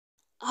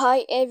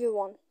Hi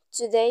everyone,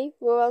 today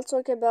we will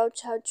talk about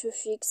how to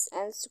fix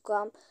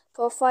Instagram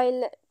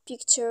profile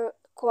picture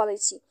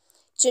quality.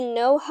 To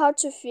know how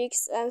to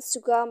fix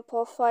Instagram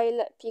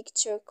profile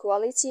picture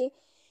quality,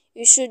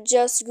 you should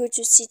just go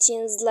to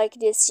settings like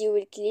this. You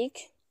will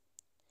click.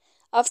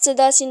 After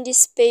that, in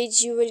this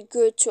page you will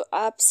go to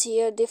apps.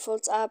 Here,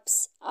 default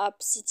apps,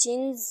 app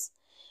settings.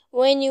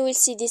 When you will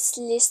see this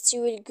list,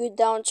 you will go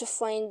down to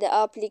find the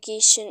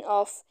application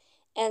of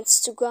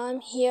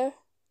Instagram here.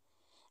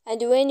 And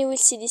when you will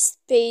see this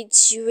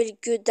page, you will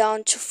go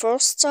down to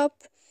first stop.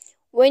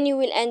 When you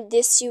will end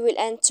this, you will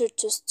enter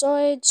to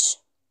storage.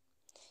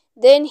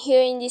 Then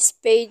here in this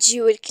page,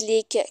 you will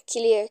click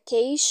clear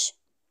cache,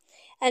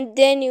 and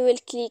then you will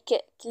click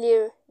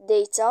clear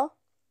data.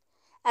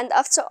 And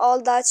after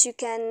all that, you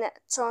can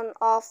turn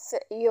off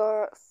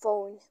your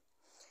phone.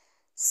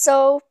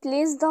 So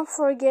please don't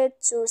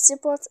forget to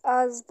support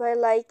us by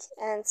like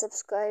and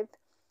subscribe.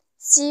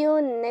 See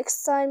you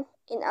next time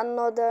in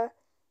another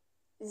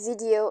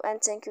video,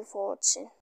 and thank you for watching.